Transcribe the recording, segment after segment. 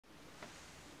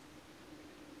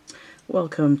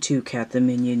Welcome to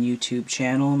CATtheMinion YouTube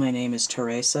channel. My name is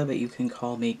Teresa, but you can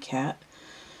call me Cat.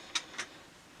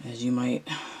 As you might...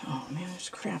 Oh man, there's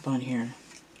crap on here.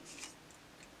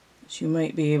 As you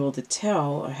might be able to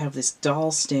tell, I have this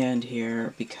doll stand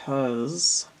here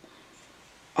because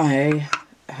I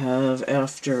have,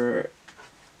 after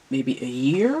maybe a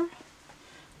year,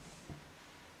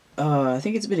 I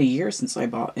think it's been a year since I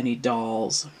bought any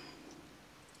dolls.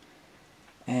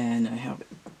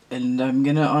 And I'm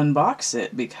gonna unbox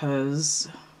it because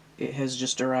it has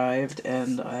just arrived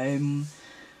and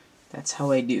that's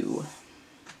how I do.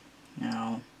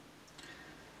 Now,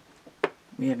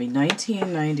 we have a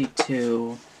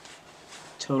 1992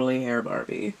 Totally Hair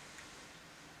Barbie.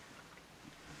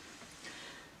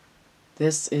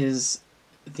 This is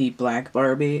the black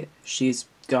Barbie. She's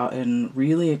gotten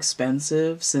really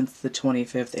expensive since the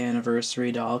 25th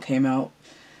anniversary doll came out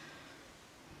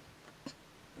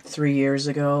 3 years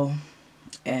ago,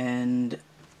 and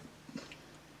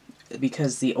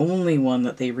because the only one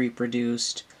that they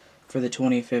reproduced for the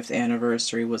 25th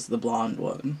anniversary was the blonde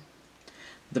one.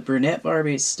 The brunette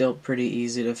Barbie is still pretty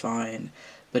easy to find,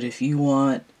 but if you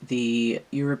want the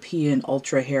European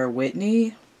Ultra Hair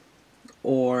Whitney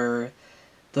or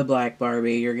the black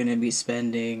Barbie, you're going to be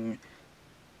spending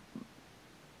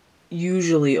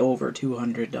usually over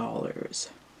 $200.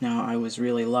 Now, I was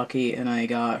really lucky and I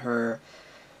got her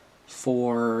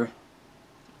for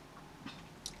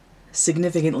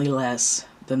significantly less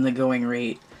than the going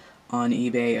rate on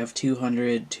eBay of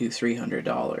 $200 to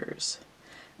 $300.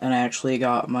 And I actually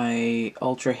got my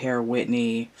Ultra Hair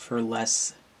Whitney for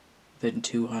less than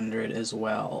 $200 as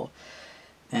well.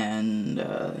 And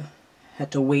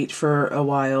had to wait for a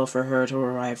while for her to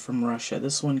arrive from Russia.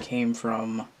 This one came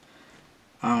from,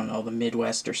 I don't know, the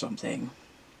Midwest or something.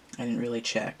 I didn't really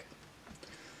check.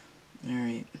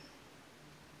 Alright.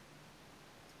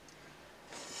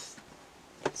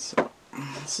 So,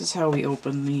 this is how we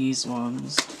open these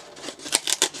ones.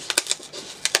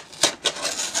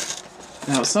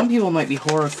 Now, some people might be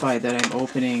horrified that I'm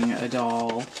opening a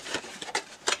doll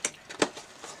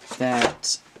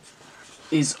that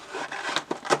is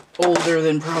older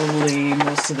than probably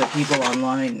most of the people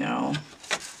online now.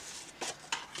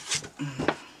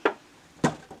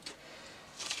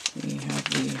 We have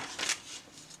the...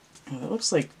 Oh, it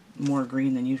looks like more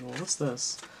green than usual. What's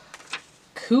this?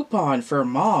 Coupon for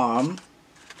mom.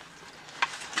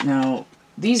 Now,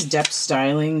 these depth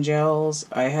styling gels,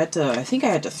 I think I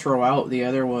had to throw out the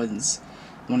other ones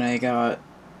when I got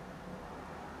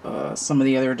some of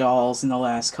the other dolls in the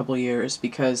last couple years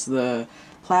because the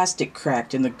plastic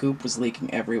cracked and the goop was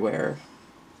leaking everywhere.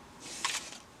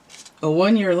 A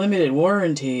 1-year limited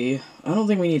warranty, I don't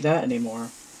think we need that anymore.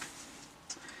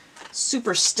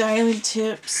 Super styling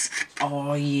tips,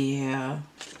 oh yeah.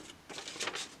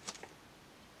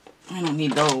 I don't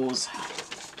need those.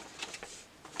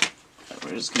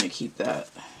 We're just going to keep that.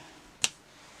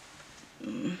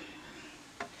 Okay.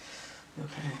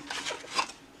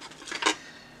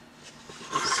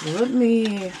 So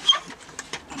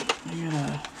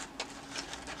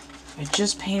I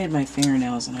just painted my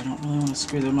fingernails and I don't really want to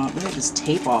screw them up. Let me get this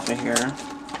tape off of here.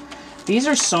 These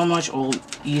are so much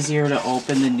easier to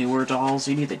open than newer dolls.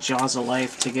 You need the jaws of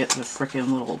life to get the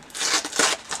frickin' little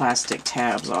plastic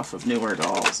tabs off of newer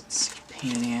dolls. It's a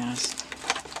pain in the ass.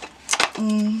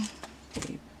 Alright,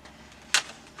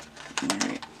 there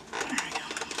we go.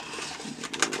 Maybe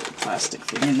a little plastic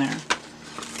thing in there.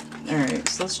 Alright,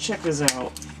 so let's check this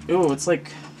out. Oh, it's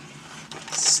like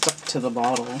stuck to the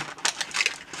bottle. Let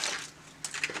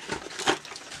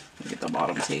me get the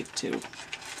bottom tape too.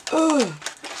 Ugh!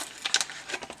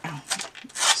 Ow,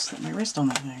 slap my wrist on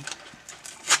that thing.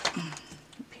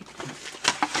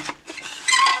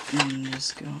 And I'm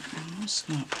just gonna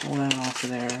pull that off of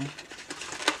there.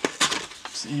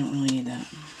 So I don't really need that.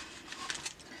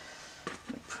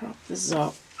 Prop this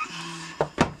up.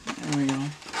 There we go.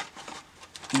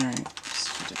 Alright,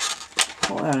 just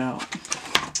pull that out.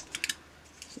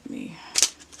 Let me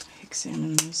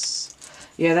examine this.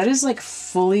 Yeah, that is like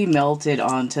fully melted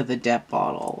onto the dep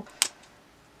bottle.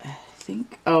 I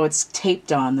think. Oh, it's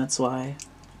taped on, that's why.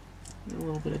 A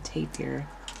little bit of tape here.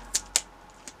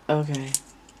 Okay.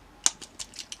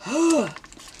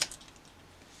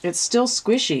 It's still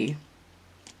squishy.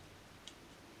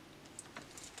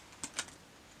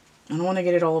 I don't want to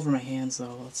get it all over my hands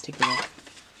though. Let's take a look.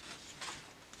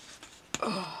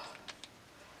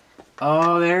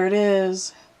 Oh, there it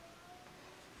is.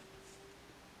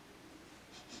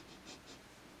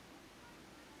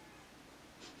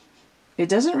 It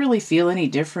doesn't really feel any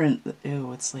different.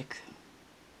 Ew, it's like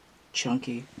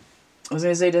chunky. I was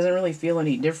going to say it doesn't really feel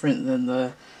any different than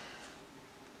the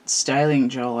styling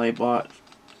gel I bought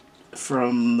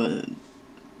from the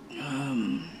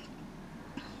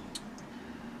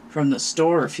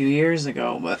store a few years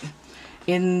ago, but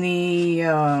in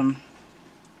the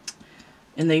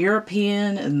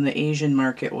European and the Asian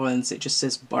market ones, it just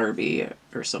says Barbie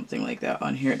or something like that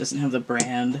on here. It doesn't have the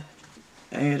brand.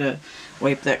 I had to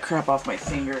wipe that crap off my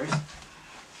fingers.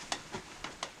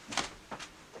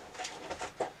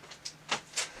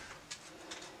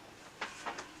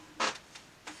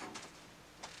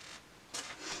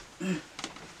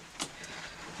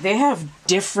 They have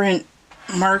different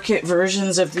market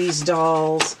versions of these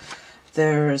dolls.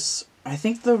 There's, I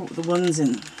think the ones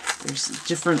in, there's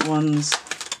different ones.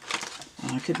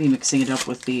 I could be mixing it up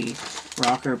with the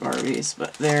rocker Barbies,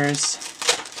 but there's,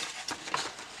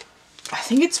 I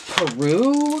think it's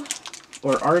Peru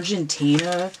or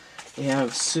Argentina. They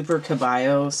have Super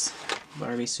Caballos,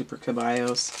 Barbie Super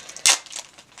Caballos.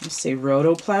 Let's say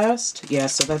Rotoplast. Yeah,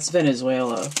 so that's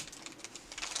Venezuela.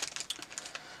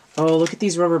 Oh, look at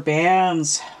these rubber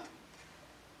bands.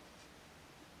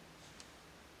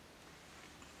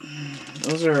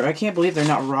 Those are, I can't believe they're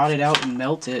not rotted out and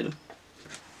melted.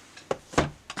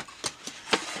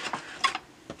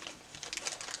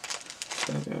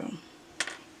 Okay.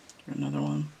 Another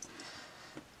one.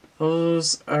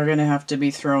 Those are going to have to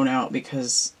be thrown out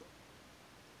because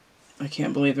I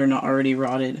can't believe they're not already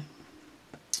rotted.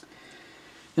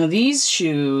 Now these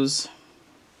shoes,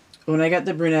 when I got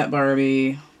the brunette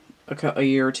Barbie a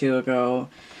year or two ago,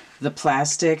 the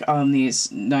plastic on these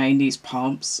 90s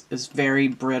pumps is very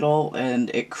brittle and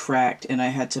it cracked, and I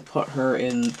had to put her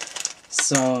in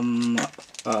some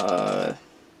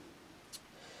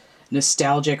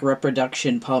nostalgic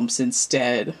reproduction pumps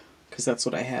instead, because that's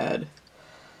what I had.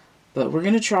 But we're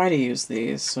going to try to use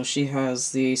these. So she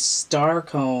has the star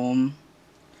comb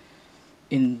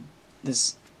in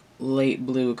this light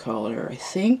blue color, I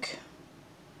think.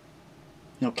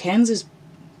 No, Ken's is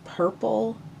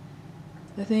purple,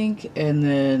 I think, and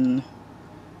then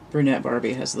brunette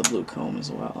Barbie has the blue comb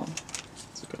as well.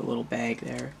 It's got a little bag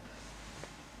there.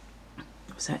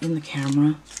 Was that in the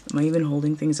camera? Am I even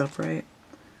holding things up right?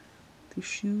 The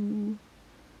shoe.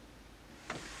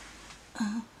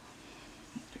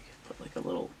 Put like a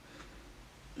little.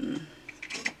 Okay,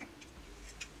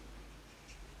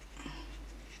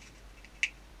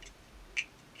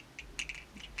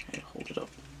 hold it up.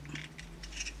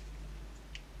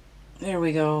 There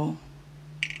we go.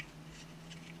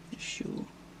 The shoe.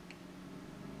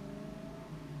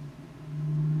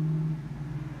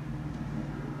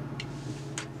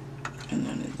 And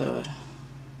then the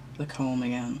comb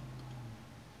again.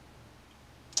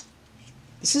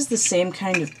 This is the same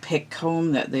kind of pick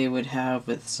comb that they would have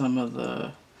with some of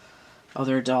the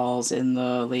other dolls in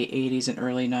the late 80s and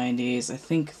early 90s. I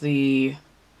think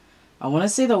I want to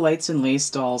say the Lights and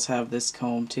Lace dolls have this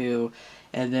comb too.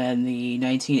 And then the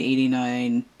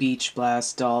 1989 Beach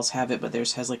Blast dolls have it, but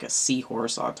theirs has like a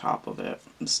seahorse on top of it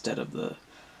instead of the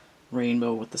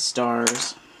rainbow with the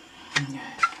stars. Let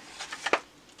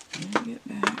me get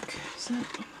back. Is that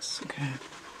okay?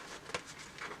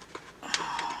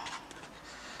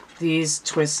 These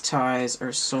twist ties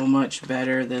are so much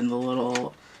better than the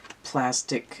little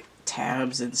plastic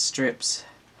tabs and strips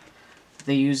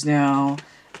they use now.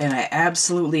 And I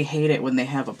absolutely hate it when they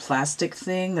have a plastic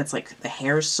thing that's like the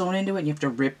hair sewn into it and you have to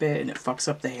rip it and it fucks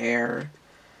up the hair.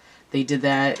 They did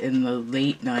that in the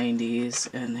late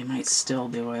 90s and they might still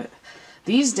do it.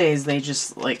 These days they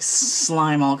just like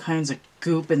slime all kinds of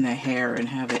goop in the hair and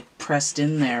have it pressed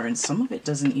in there, and some of it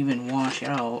doesn't even wash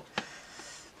out.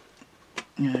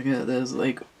 You know, I got this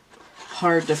like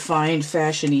hard to find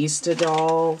fashionista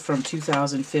doll from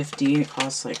 2015. It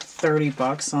costs like 30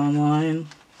 bucks online.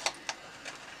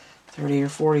 30 or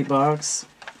 40 bucks.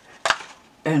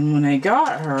 And when I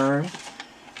got her,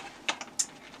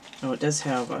 oh, it does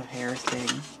have a hair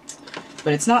thing,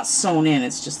 but it's not sewn in,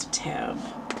 it's just a tab.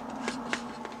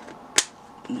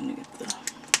 I'm gonna get the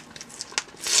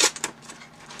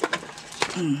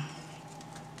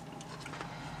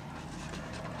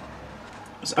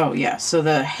oh yeah, so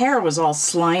the hair was all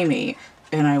slimy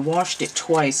and I washed it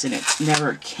twice and it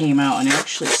never came out, and I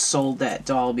actually sold that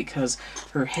doll because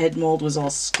her head mold was all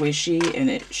squishy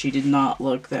and she did not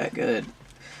look that good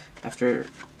after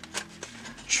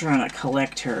trying to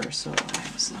collect her. So I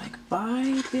was like,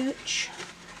 bye bitch.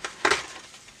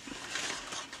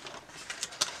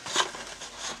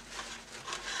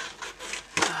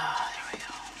 There we go.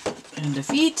 And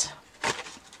defeat.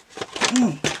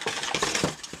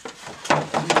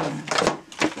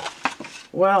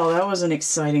 Well, that was an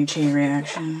exciting chain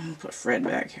reaction. Put Fred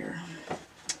back here.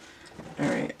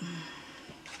 Alright.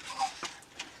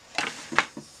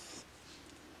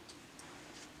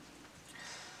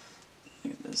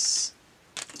 Does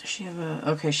she have a...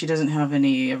 Okay, she doesn't have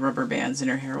any rubber bands in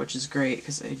her hair, which is great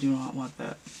because I do not want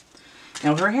that.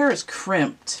 Now, her hair is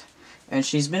crimped, and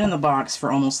she's been in the box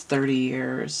for almost 30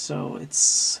 years, so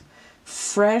it's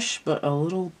fresh, but a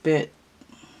little bit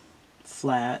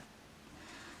flat.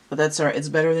 But that's alright, it's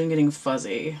better than getting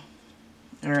fuzzy.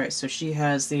 Alright, so she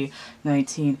has the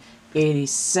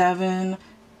 1987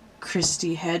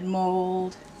 Christie head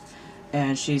mold,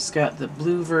 and she's got the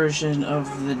blue version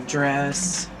of the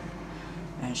dress,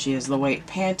 and she has the white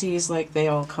panties like they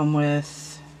all come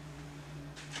with,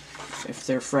 if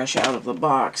they're fresh out of the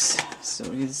box. So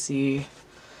you can see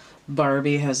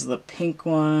Barbie has the pink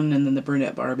one, and then the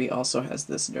brunette Barbie also has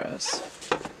this dress.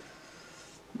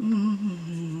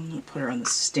 Put her on the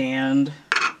stand.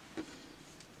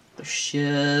 The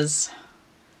shiz.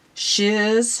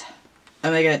 Shiz. Oh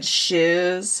my god,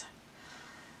 shiz.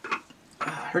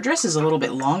 Her dress is a little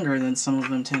bit longer than some of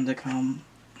them tend to come.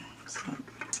 So,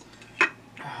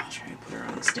 I'll try to put her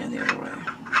on the stand the other way.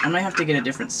 I might have to get a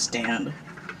different stand.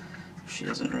 She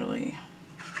doesn't really...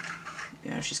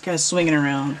 Yeah, she's kind of swinging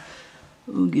around.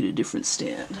 We'll get a different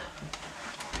stand.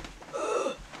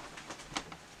 What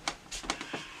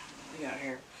do we got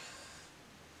here?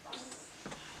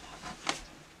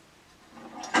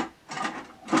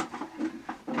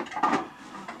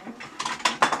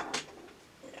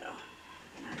 Yeah.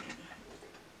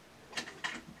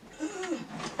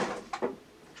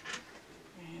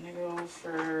 I'm gonna go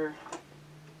for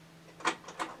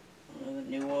one of the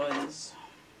new ones.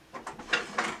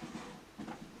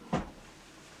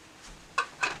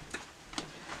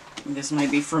 This might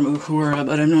be from Uhura,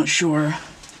 but I'm not sure.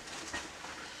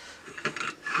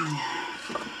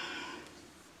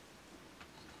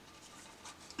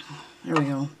 There we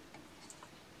go.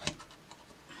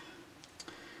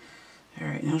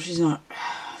 Alright, now she's not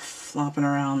flopping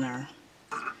around there.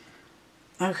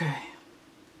 Okay.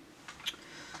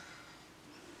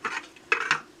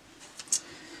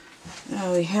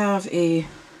 Now we have a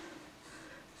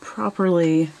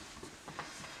properly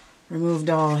removed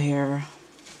doll here.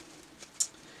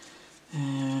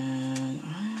 And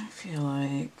I feel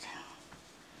like,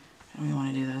 how do we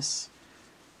want to do this?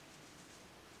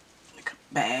 Like a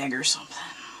bag or something.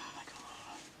 Like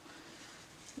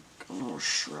a little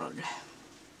shrug.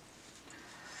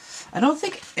 I don't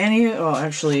think any, oh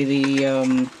actually the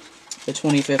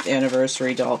 25th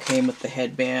anniversary doll came with the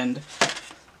headband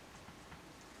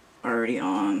already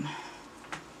on.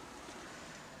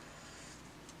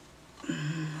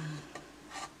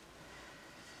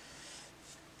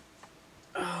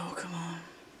 Oh, come on.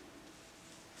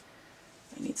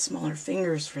 I need smaller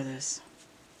fingers for this.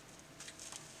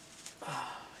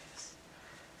 Oh, yes.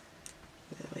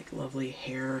 That like lovely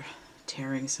hair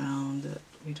tearing sound that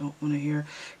we don't want to hear.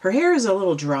 Her hair is a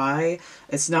little dry.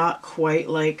 It's not quite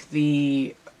like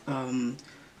the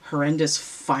horrendous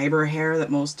fiber hair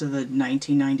that most of the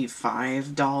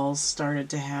 1995 dolls started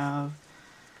to have.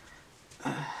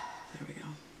 There we go.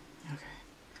 Okay.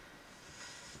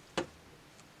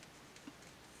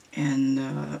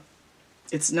 And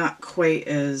it's not quite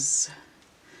as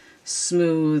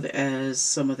smooth as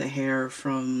some of the hair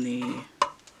from the...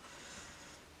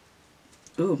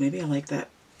 Ooh, maybe I like that.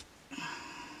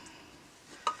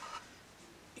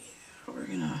 Yeah, we're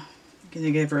gonna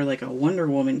give her like a Wonder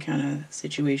Woman kind of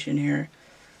situation here.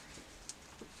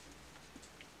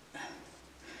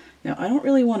 Now, I don't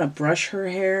really want to brush her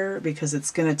hair because it's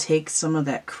going to take some of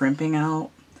that crimping out.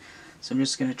 So I'm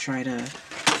just going to try to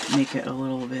make it a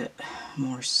little bit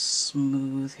more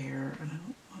smooth here. And I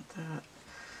don't want that.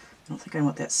 I don't think I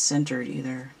want that centered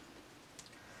either.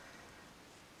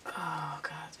 Oh,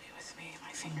 God, be with me.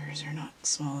 My fingers are not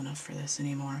small enough for this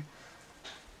anymore.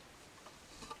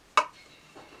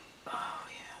 Oh,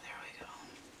 yeah, there we go.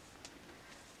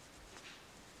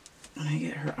 And I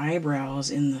get her eyebrows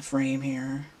in the frame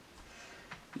here.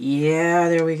 Yeah,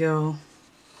 there we go.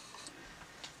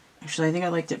 Actually, I think I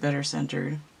liked it better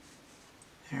centered.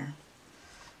 There.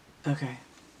 Okay.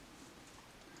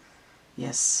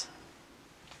 Yes.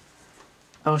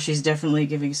 Oh, she's definitely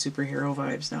giving superhero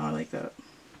vibes now. I like that.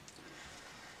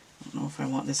 I don't know if I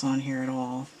want this on here at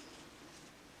all.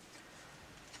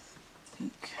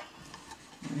 What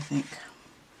do you think?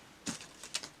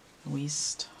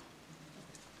 Waist.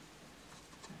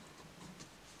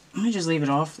 I might just leave it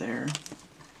off there.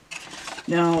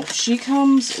 Now, she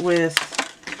comes with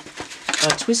a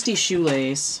twisty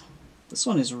shoelace. This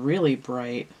one is really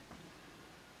bright.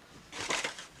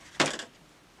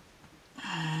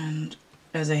 And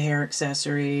as a hair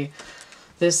accessory,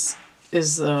 this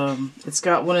is, it's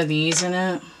got one of these in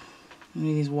it. One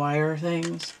of these wire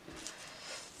things.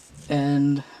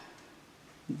 And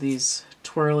these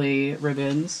twirly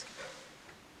ribbons.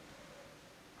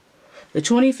 The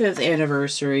 25th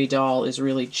anniversary doll is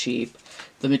really cheap.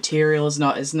 The material is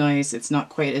not as nice. It's not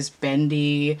quite as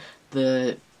bendy.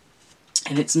 And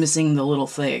it's missing the little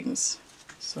things.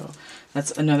 So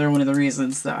that's another one of the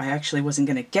reasons that I actually wasn't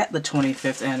going to get the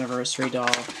 25th anniversary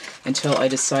doll until I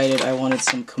decided I wanted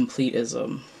some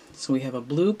completism. So we have a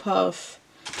blue puff.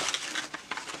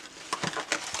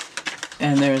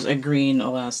 And there's a green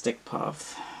elastic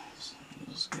puff. So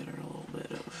let's get her a little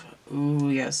bit of... Ooh,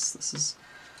 yes, this is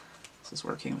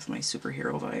working with my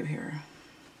superhero vibe here.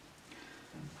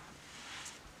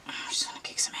 She's gonna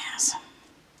kick some ass.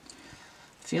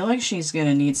 I feel like she's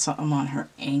gonna need something on her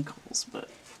ankles, but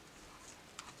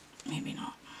maybe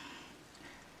not.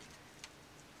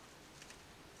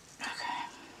 Okay.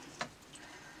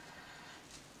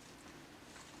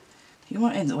 You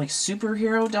want like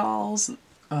superhero dolls?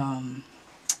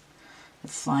 The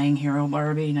Flying Hero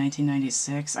Barbie,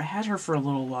 1996. I had her for a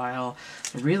little while.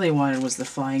 I really wanted was the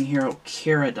Flying Hero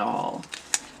Kira doll.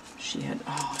 She had,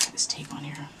 oh, I have this tape on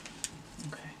here.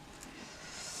 Okay.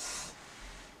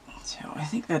 So I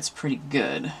think that's pretty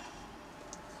good.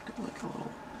 Go like a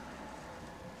little.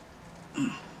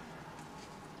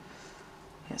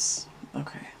 Yes.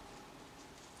 Okay.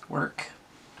 Work.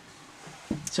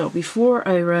 So before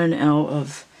I run out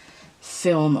of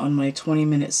film on my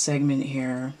 20-minute segment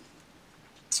here,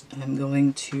 I'm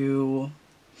going to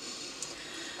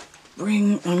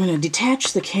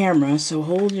detach the camera, so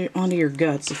hold onto your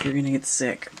guts if you're going to get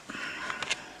sick.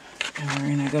 And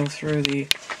we're going to go through the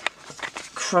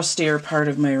crustier part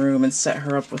of my room and set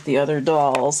her up with the other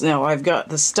dolls. Now, I've got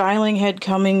the styling head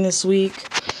coming this week,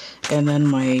 and then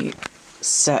my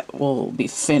set will be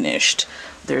finished.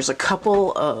 There's a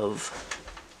couple of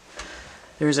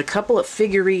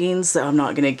figurines that I'm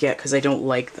not going to get because I don't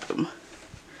like them.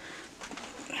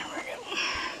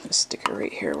 Stick her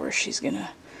right here where she's gonna...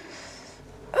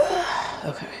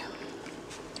 okay.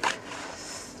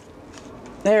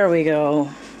 There we go.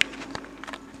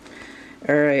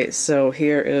 Alright, so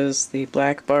here is the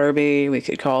black Barbie. We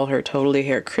could call her Totally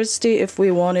Hair Christie if we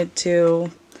wanted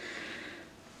to.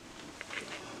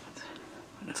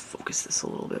 I'm gonna focus this a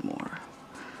little bit more.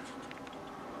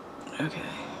 Okay.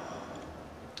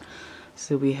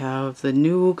 So we have the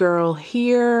new girl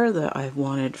here that I've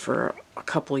wanted for a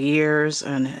couple years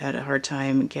and had a hard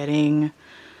time getting.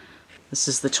 This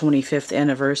is the 25th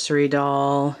anniversary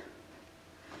doll.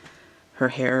 Her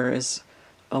hair is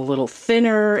a little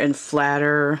thinner and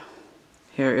flatter.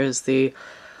 Here is the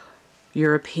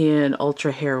European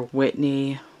Ultra Hair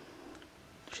Whitney.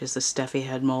 She has the Steffi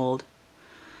head mold.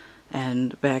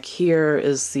 And back here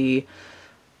is the,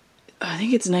 I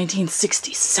think it's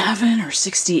 1967 or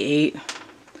 68.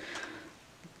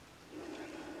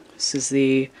 This is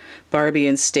the Barbie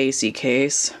and Stacy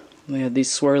case. We had the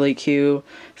swirly Q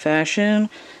fashion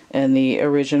and the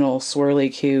original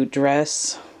swirly Q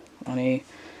dress on a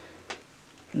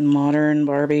modern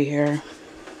Barbie here.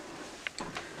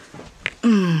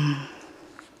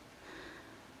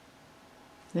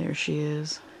 There she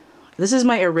is. This is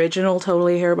my original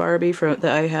Totally Hair Barbie that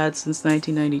I had since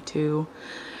 1992.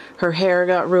 Her hair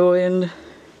got ruined,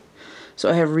 so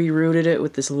I have rerouted it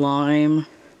with this lime.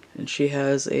 And she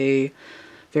has a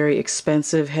very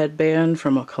expensive headband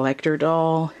from a collector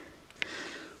doll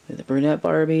with a brunette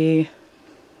Barbie.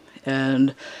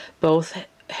 And both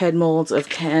head molds of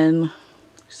Ken.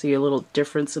 See a little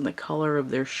difference in the color of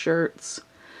their shirts.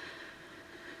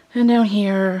 And down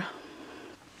here,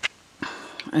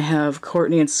 I have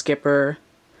Courtney and Skipper.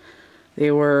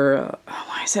 They were,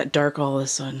 why is that dark all of a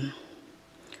sudden?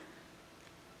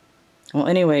 Well,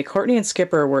 anyway, Courtney and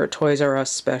Skipper were Toys R Us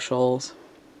specials.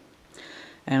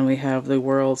 And we have the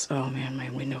world's, oh man,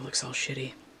 my window looks all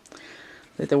shitty.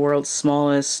 The world's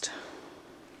smallest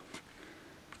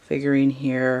figurine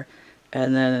here.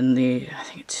 And then the, I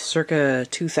think it's circa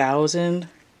 2000,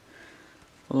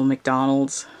 little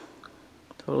McDonald's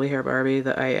Totally Hair Barbie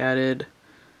that I added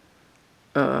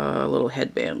a little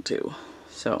headband to.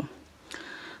 So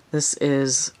this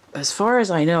is, as far as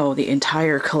I know, the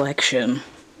entire collection.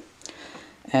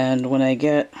 And when I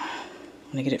get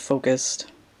it focused,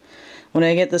 when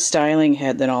I get the styling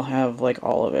head, then I'll have like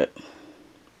all of it.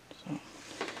 So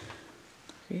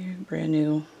brand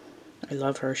new. I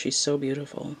love her. She's so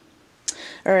beautiful.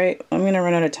 Alright, I'm gonna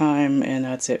run out of time, and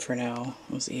that's it for now.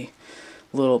 Let's see.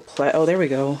 Little oh, there we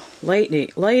go.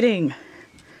 Lighting.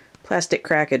 Plastic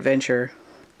crack adventure.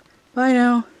 Bye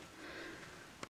now.